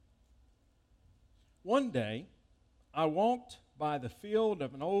One day, I walked by the field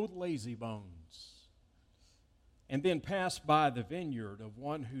of an old lazybones, and then passed by the vineyard of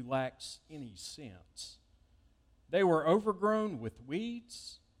one who lacks any sense. They were overgrown with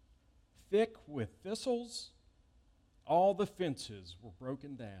weeds, thick with thistles. All the fences were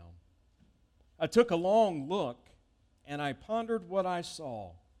broken down. I took a long look, and I pondered what I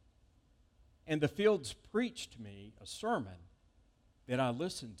saw. And the fields preached me a sermon that I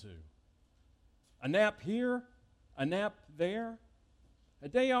listened to. A nap here, a nap there, a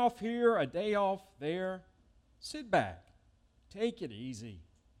day off here, a day off there. Sit back, take it easy.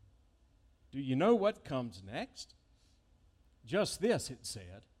 Do you know what comes next? Just this, it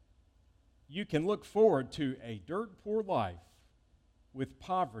said. You can look forward to a dirt-poor life with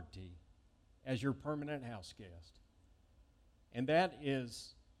poverty as your permanent house guest. And that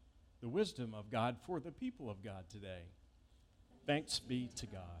is the wisdom of God for the people of God today. Thanks be to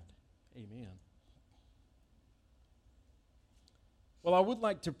God. Amen. Well, I would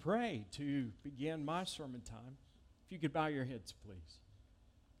like to pray to begin my sermon time. If you could bow your heads, please.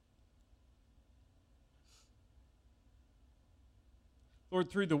 Lord,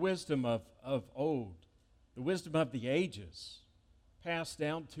 through the wisdom of old, the wisdom of the ages, passed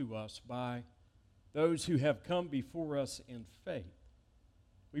down to us by those who have come before us in faith,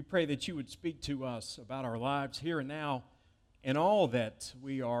 we pray that you would speak to us about our lives here and now and all that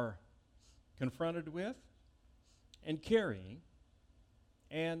we are confronted with and carrying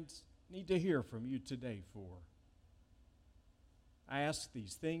and need to hear from you today for. I ask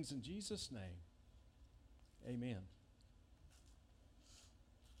these things in Jesus' name. Amen.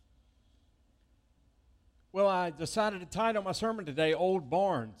 Well, I decided to title my sermon today, Old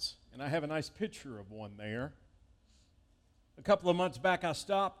Barns, and I have a nice picture of one there. A couple of months back, I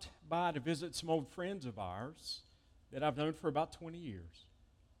stopped by to visit some old friends of ours that I've known for about 20 years,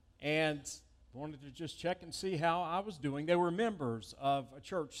 and wanted to just check and see how I was doing. They were members of a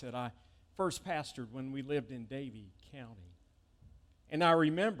church that I first pastored when we lived in Davie County. And I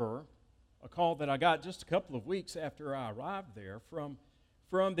remember a call that I got just a couple of weeks after I arrived there from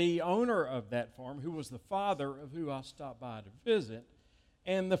the owner of that farm, who was the father of who I stopped by to visit.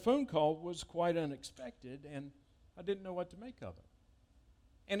 And the phone call was quite unexpected, and I didn't know what to make of it.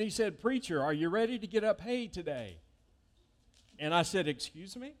 And he said, "Preacher, are you ready to get up hay today?" And I said,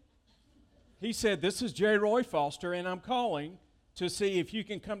 "Excuse me?" He said, "This is J. Roy Foster, and I'm calling to see if you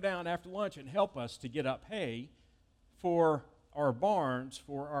can come down after lunch and help us to get up hay for our barns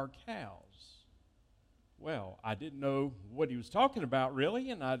for our cows." Well, I didn't know what he was talking about, really,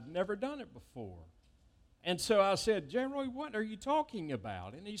 and I'd never done it before. And so I said, "J. Roy, what are you talking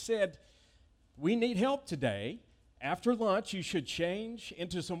about?" And he said, "We need help today. After lunch, you should change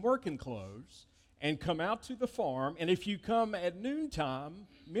into some working clothes and come out to the farm, and if you come at noontime,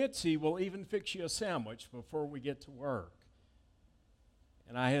 Mitzi will even fix you a sandwich before we get to work."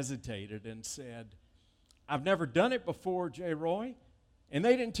 And I hesitated and said, "I've never done it before, J. Roy, and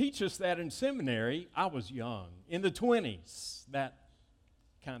they didn't teach us that in seminary." I was young, in the 20s, that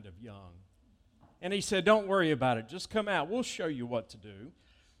kind of young. And he said, "Don't worry about it. Just come out. We'll show you what to do."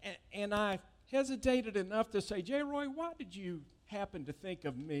 And I hesitated enough to say, "J. Roy, why did you happen to think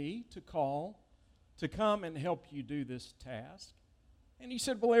of me to call to come and help you do this task?" And he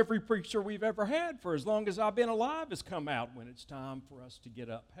said, "Well, every preacher we've ever had for as long as I've been alive has come out when it's time for us to get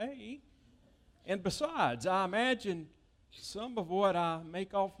up hay. And besides, I imagine some of what I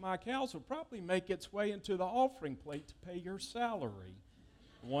make off my cows will probably make its way into the offering plate to pay your salary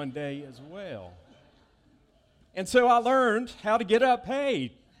one day as well." And so I learned how to get up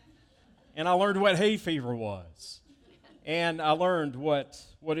hay. And I learned what hay fever was. And I learned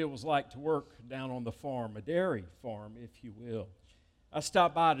what it was like to work down on the farm, a dairy farm, if you will. I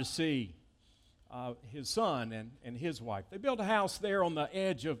stopped by to see his son and his wife. They built a house there on the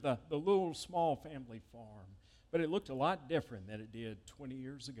edge of the little small family farm. But it looked a lot different than it did 20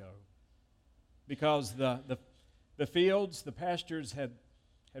 years ago. Because the fields, the pastures had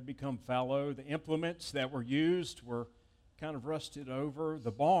become fallow. The implements that were used were kind of rusted over.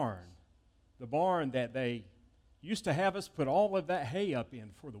 The barn that they used to have us put all of that hay up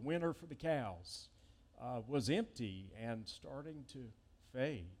in for the winter for the cows was empty and starting to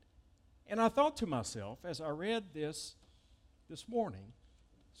fade. And I thought to myself, as I read this morning,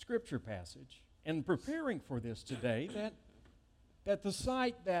 scripture passage, and preparing for this today, that the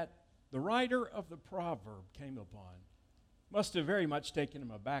sight that the writer of the proverb came upon must have very much taken him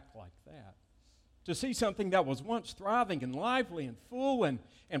aback like that. To see something that was once thriving and lively and full and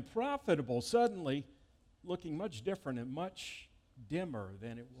profitable suddenly looking much different and much dimmer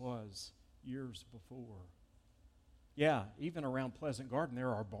than it was years before. Yeah, even around Pleasant Garden,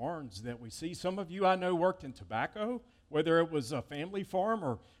 there are barns that we see. Some of you I know worked in tobacco, whether it was a family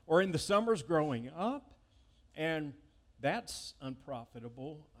farm or in the summers growing up. And that's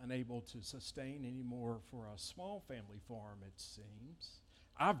unprofitable, unable to sustain anymore for a small family farm, it seems.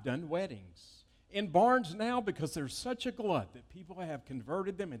 I've done weddings in barns now because there's such a glut that people have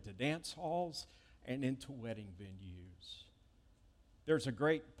converted them into dance halls and into wedding venues. There's a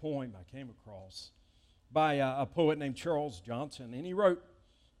great poem I came across by a poet named Charles Johnson, and he wrote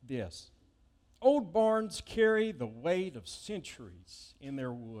this: "Old barns carry the weight of centuries in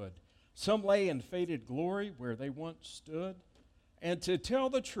their wood. Some lay in faded glory where they once stood. And to tell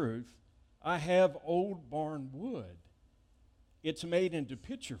the truth, I have old barn wood. It's made into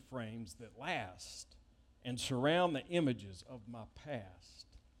picture frames that last and surround the images of my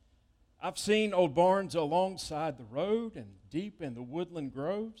past. I've seen old barns alongside the road and deep in the woodland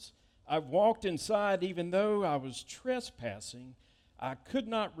groves. I've walked inside even though I was trespassing. I could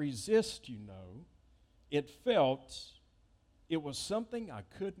not resist, you know. It was something I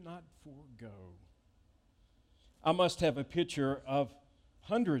could not forego. I must have a picture of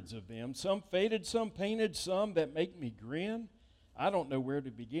hundreds of them, some faded, some painted, some that make me grin. I don't know where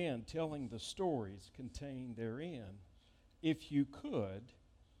to begin telling the stories contained therein. If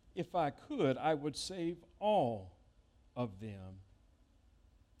I could, I would save all of them."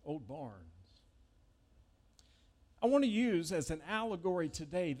 Old barns. I want to use as an allegory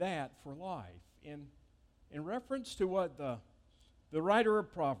today that for life in reference to what the writer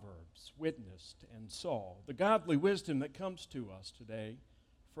of Proverbs witnessed and saw, the godly wisdom that comes to us today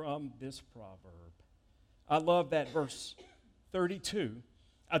from this proverb. I love that verse 32.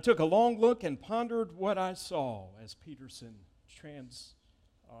 "I took a long look and pondered what I saw," as Peterson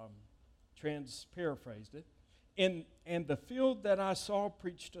paraphrased it. And the field that I saw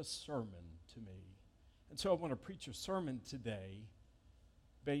preached a sermon to me. And so I want to preach a sermon today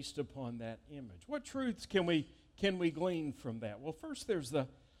based upon that image. What truths can we glean from that? Well, first there's the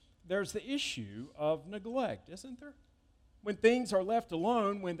issue of neglect, isn't there? When things are left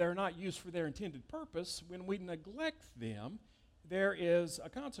alone, when they're not used for their intended purpose, when we neglect them, there is a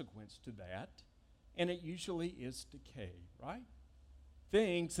consequence to that, and it usually is decay, right?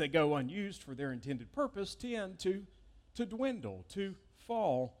 Things that go unused for their intended purpose tend to dwindle, to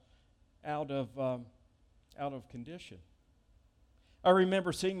fall out of condition. I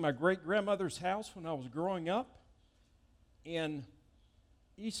remember seeing my great-grandmother's house when I was growing up in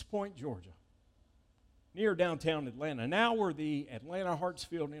East Point, Georgia, near downtown Atlanta, now where the Atlanta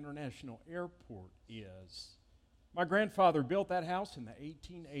Hartsfield International Airport is. My grandfather built that house in the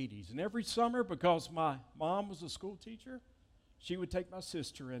 1880s, and every summer, because my mom was a school teacher, she would take my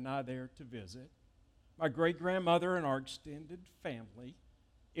sister and I there to visit. My great-grandmother and our extended family.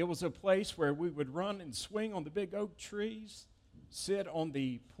 It was a place where we would run and swing on the big oak trees, sit on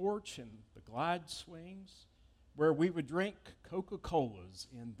the porch and the glide swings, where we would drink Coca-Colas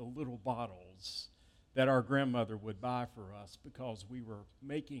in the little bottles that our grandmother would buy for us because we were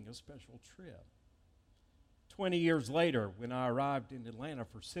making a special trip. 20 years later, when I arrived in Atlanta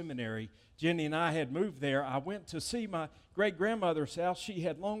for seminary, Jenny and I had moved there. I went to see my great-grandmother's house. She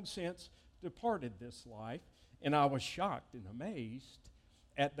had long since departed this life, and I was shocked and amazed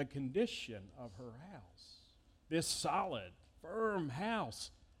at the condition of her house. This solid, firm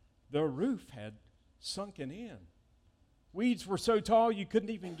house, the roof had sunken in. Weeds were so tall you couldn't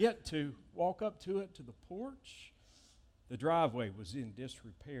even walk up to it to the porch. The driveway was in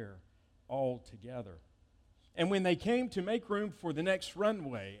disrepair altogether. And when they came to make room for the next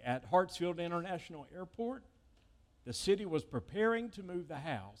runway at Hartsfield International Airport, the city was preparing to move the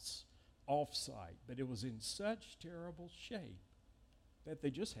house off-site, but it was in such terrible shape that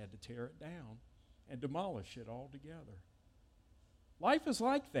they just had to tear it down and demolish it altogether. Life is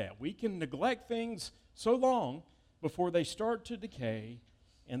like that. We can neglect things so long before they start to decay,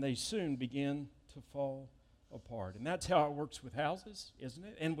 and they soon begin to fall apart. And that's how it works with houses, isn't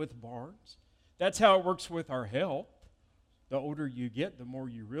it? And with barns. That's how it works with our health. The older you get, the more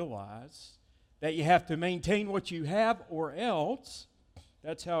you realize that you have to maintain what you have or else.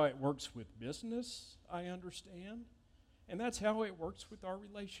 That's how it works with business, I understand. And that's how it works with our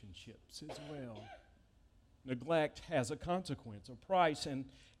relationships as well. Neglect has a consequence, a price, and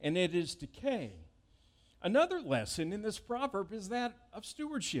it is decay. Another lesson in this proverb is that of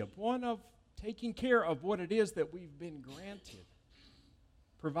stewardship, one of taking care of what it is that we've been granted,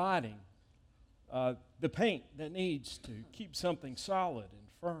 providing the paint that needs to keep something solid and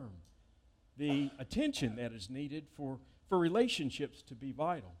firm, the attention that is needed for relationships to be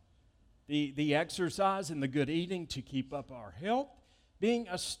vital, the exercise and the good eating to keep up our health, being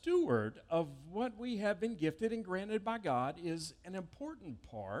a steward of what we have been gifted and granted by God is an important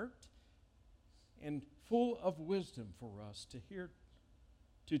part and full of wisdom for us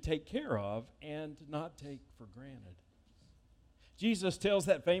to take care of and not take for granted. Jesus tells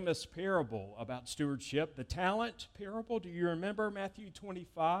that famous parable about stewardship, the talent parable. Do you remember Matthew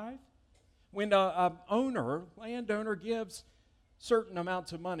 25? When a landowner gives certain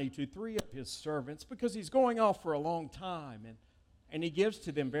amounts of money to 3 of his servants because he's going off for a long time, and he gives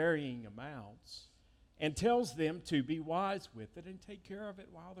to them varying amounts and tells them to be wise with it and take care of it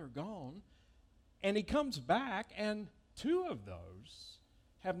while they're gone. And he comes back, and 2 of those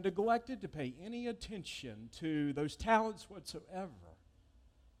have neglected to pay any attention to those talents whatsoever.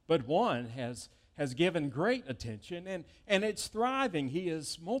 But one has given great attention, and it's thriving. He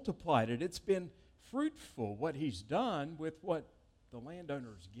has multiplied it. It's been fruitful, what he's done with what the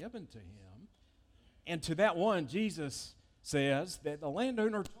landowner's given to him. And to that one, Jesus says that the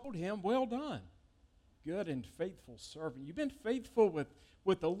landowner told him, "Well done, good and faithful servant. You've been faithful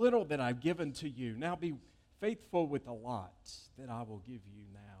with the little that I've given to you. Now be faithful with the lot that I will give you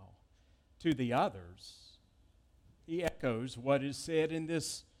now." To the others, he echoes what is said in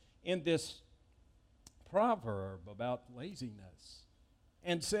this proverb about laziness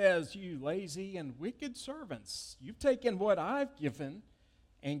and says, "You lazy and wicked servants, you've taken what I've given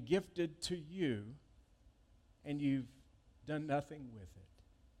and gifted to you, and you've done nothing with it."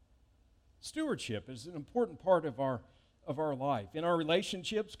 Stewardship is an important part of our life. In our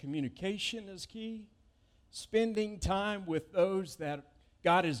relationships, communication is key. Spending time with those that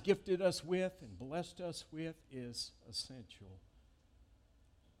God has gifted us with and blessed us with is essential.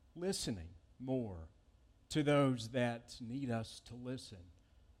 Listening more to those that need us to listen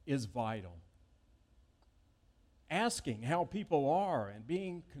is vital. Asking how people are and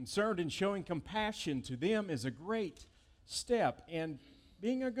being concerned and showing compassion to them is a great step in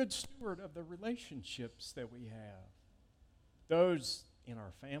being a good steward of the relationships that we have. Those in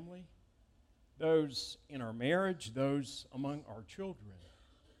our family, those in our marriage, those among our children.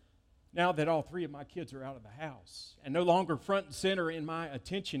 Now that all 3 of my kids are out of the house and no longer front and center in my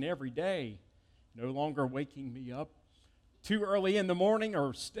attention every day, no longer waking me up too early in the morning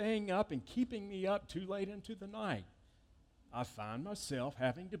or staying up and keeping me up too late into the night, I find myself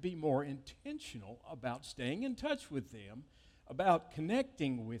having to be more intentional about staying in touch with them, about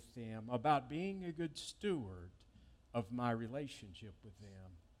connecting with them, about being a good steward of my relationship with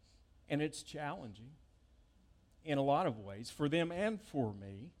them. And it's challenging in a lot of ways for them and for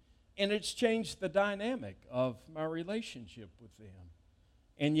me. And it's changed the dynamic of my relationship with them.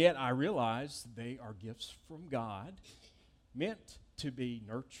 And yet I realize they are gifts from God, meant to be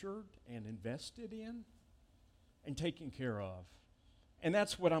nurtured and invested in and taken care of. And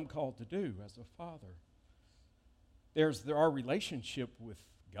that's what I'm called to do as a father. There's our relationship with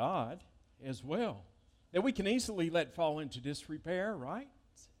God as well, that we can easily let fall into disrepair, right?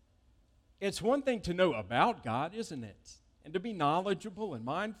 It's one thing to know about God, isn't it? And to be knowledgeable and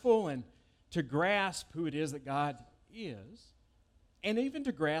mindful and to grasp who it is that God is, and even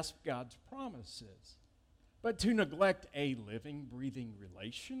to grasp God's promises. But to neglect a living, breathing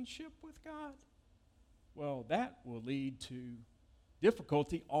relationship with God, well, that will lead to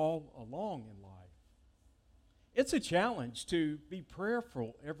difficulty all along in life. It's a challenge to be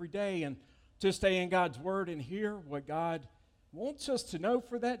prayerful every day and to stay in God's Word and hear what God wants us to know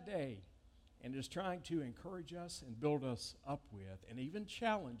for that day and is trying to encourage us and build us up with and even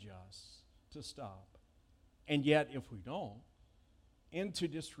challenge us to stop. And yet, if we don't, into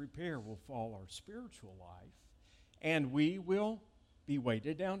disrepair will fall our spiritual life, and we will be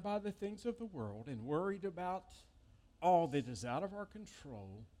weighted down by the things of the world and worried about all that is out of our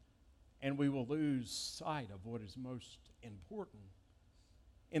control, and we will lose sight of what is most important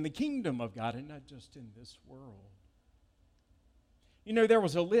in the kingdom of God and not just in this world. You know, there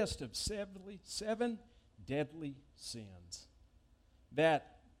was a list of 7 deadly sins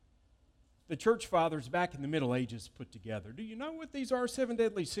that the church fathers back in the Middle Ages put together. Do you know what these are, 7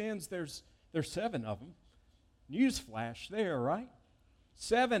 deadly sins? There's 7 of them. Newsflash there, right?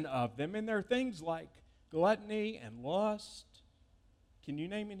 7 of them, and they're things like gluttony and lust. Can you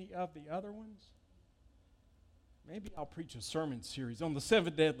name any of the other ones? Maybe I'll preach a sermon series on the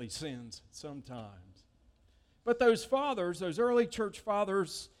 7 deadly sins sometimes. But those fathers, those early church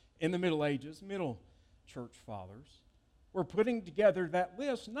fathers in the Middle Ages, middle church fathers, were putting together that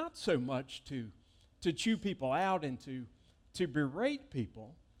list not so much to chew people out and to berate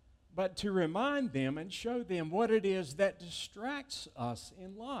people, but to remind them and show them what it is that distracts us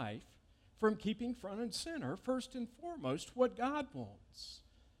in life from keeping front and center, first and foremost, what God wants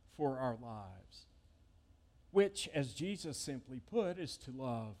for our lives. which, as Jesus simply put, is to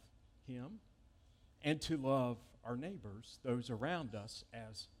love Him and to love our neighbors, those around us,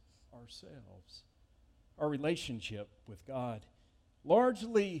 as ourselves. Our relationship with God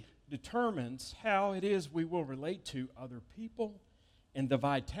largely determines how it is we will relate to other people and the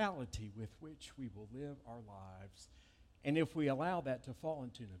vitality with which we will live our lives. And if we allow that to fall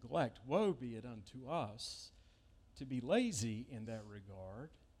into neglect, woe be it unto us to be lazy in that regard.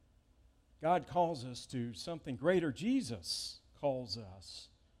 God calls us to something greater. Jesus calls us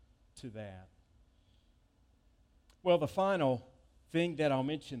to that. Well, the final thing that I'll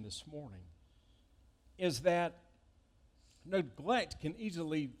mention this morning is that neglect can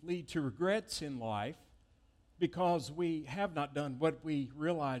easily lead to regrets in life because we have not done what we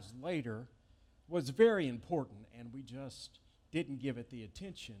realized later was very important, and we just didn't give it the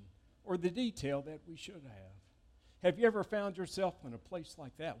attention or the detail that we should have. Have you ever found yourself in a place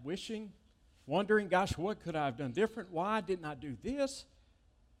like that, wondering, gosh, what could I have done different? Why didn't I do this?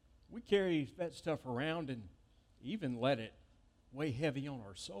 We carry that stuff around and even let it weigh heavy on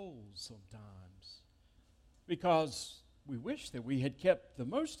our souls sometimes because we wish that we had kept the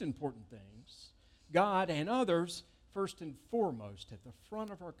most important things, God and others, first and foremost at the front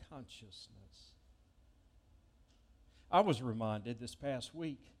of our consciousness. I was reminded this past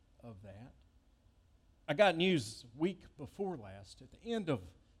week of that. I got news week before last, at the end of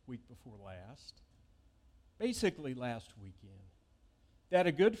week before last, basically last weekend, that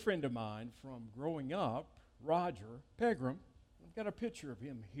a good friend of mine from growing up, Roger Pegram, I've got a picture of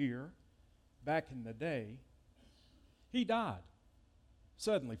him here, back in the day, he died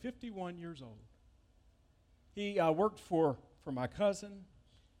suddenly, 51 years old. He worked for my cousin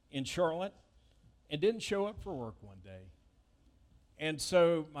in Charlotte and didn't show up for work one day. And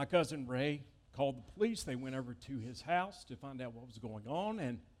so my cousin Ray called the police. They went over to his house to find out what was going on,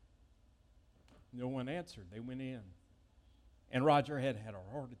 and no one answered. They went in, and Roger had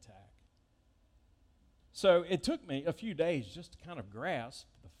a heart attack. So it took me a few days just to kind of grasp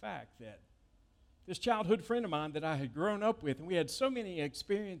the fact that this childhood friend of mine that I had grown up with, and we had so many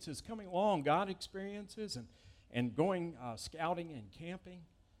experiences coming along, God experiences, and going scouting and camping,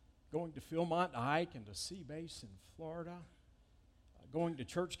 going to Philmont Hike and to Sea Base in Florida, going to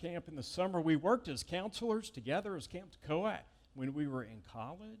church camp in the summer. We worked as counselors together as Camp Tekoa when we were in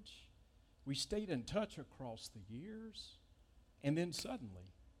college. We stayed in touch across the years, and then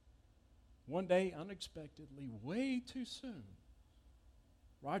suddenly, one day, unexpectedly, way too soon,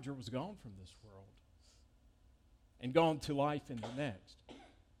 Roger was gone from this world and gone to life in the next.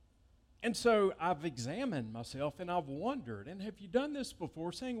 And so I've examined myself and I've wondered, and have you done this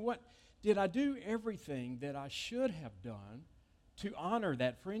before, saying, what did I do everything that I should have done to honor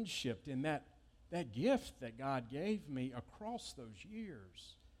that friendship and that gift that God gave me across those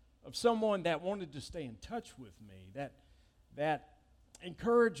years of someone that wanted to stay in touch with me, that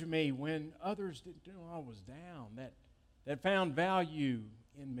encouraged me when others didn't know I was down, that found value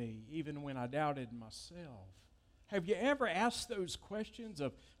in me even when I doubted myself. Have you ever asked those questions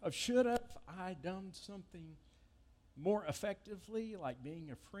of should have I done something more effectively, like being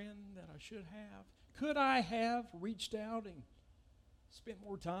a friend that I should have? Could I have reached out and spent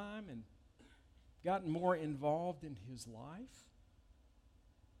more time and gotten more involved in his life?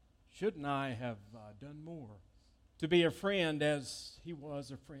 Shouldn't I have done more to be a friend as he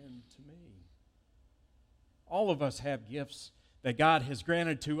was a friend to me? All of us have gifts that God has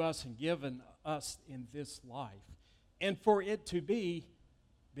granted to us and given us in this life. And for it to be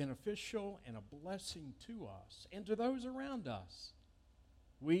beneficial and a blessing to us and to those around us,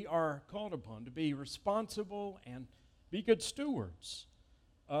 we are called upon to be responsible and be good stewards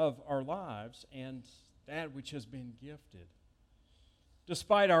of our lives and that which has been gifted.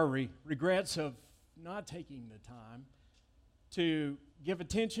 Despite our regrets of not taking the time to give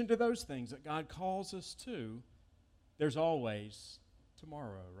attention to those things that God calls us to, there's always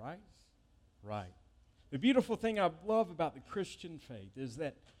tomorrow, right? Right. The beautiful thing I love about the Christian faith is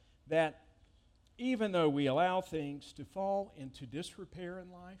that even though we allow things to fall into disrepair in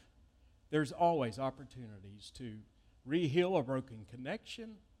life, there's always opportunities to re-heal a broken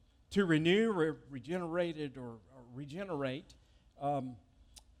connection, to renew, regenerate a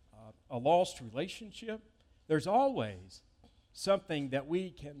lost relationship. There's always something that we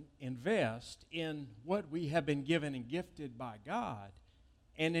can invest in what we have been given and gifted by God.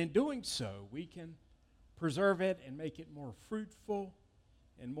 And in doing so, we can preserve it and make it more fruitful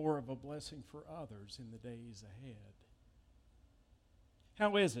and more of a blessing for others in the days ahead.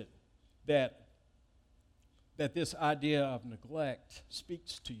 How is it that this idea of neglect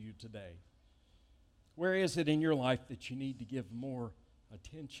speaks to you today? Where is it in your life that you need to give more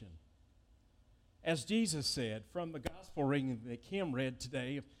attention? As Jesus said from the gospel reading that Kim read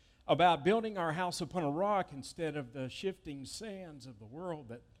today about building our house upon a rock instead of the shifting sands of the world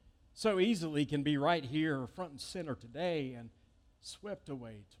that so easily can be right here front and center today and swept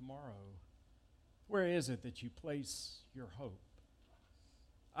away tomorrow. Where is it that you place your hope?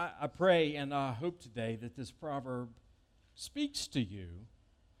 I pray and I hope today that this proverb speaks to you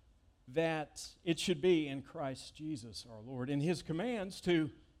that it should be in Christ Jesus our Lord, in his commands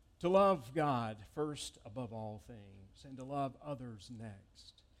to love God first above all things and to love others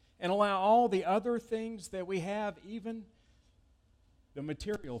next, and allow all the other things that we have, even the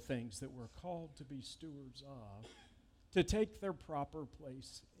material things that we're called to be stewards of, to take their proper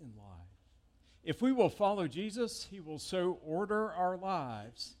place in life. If we will follow Jesus, he will so order our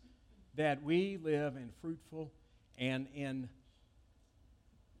lives that we live in fruitful and in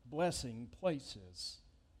blessing places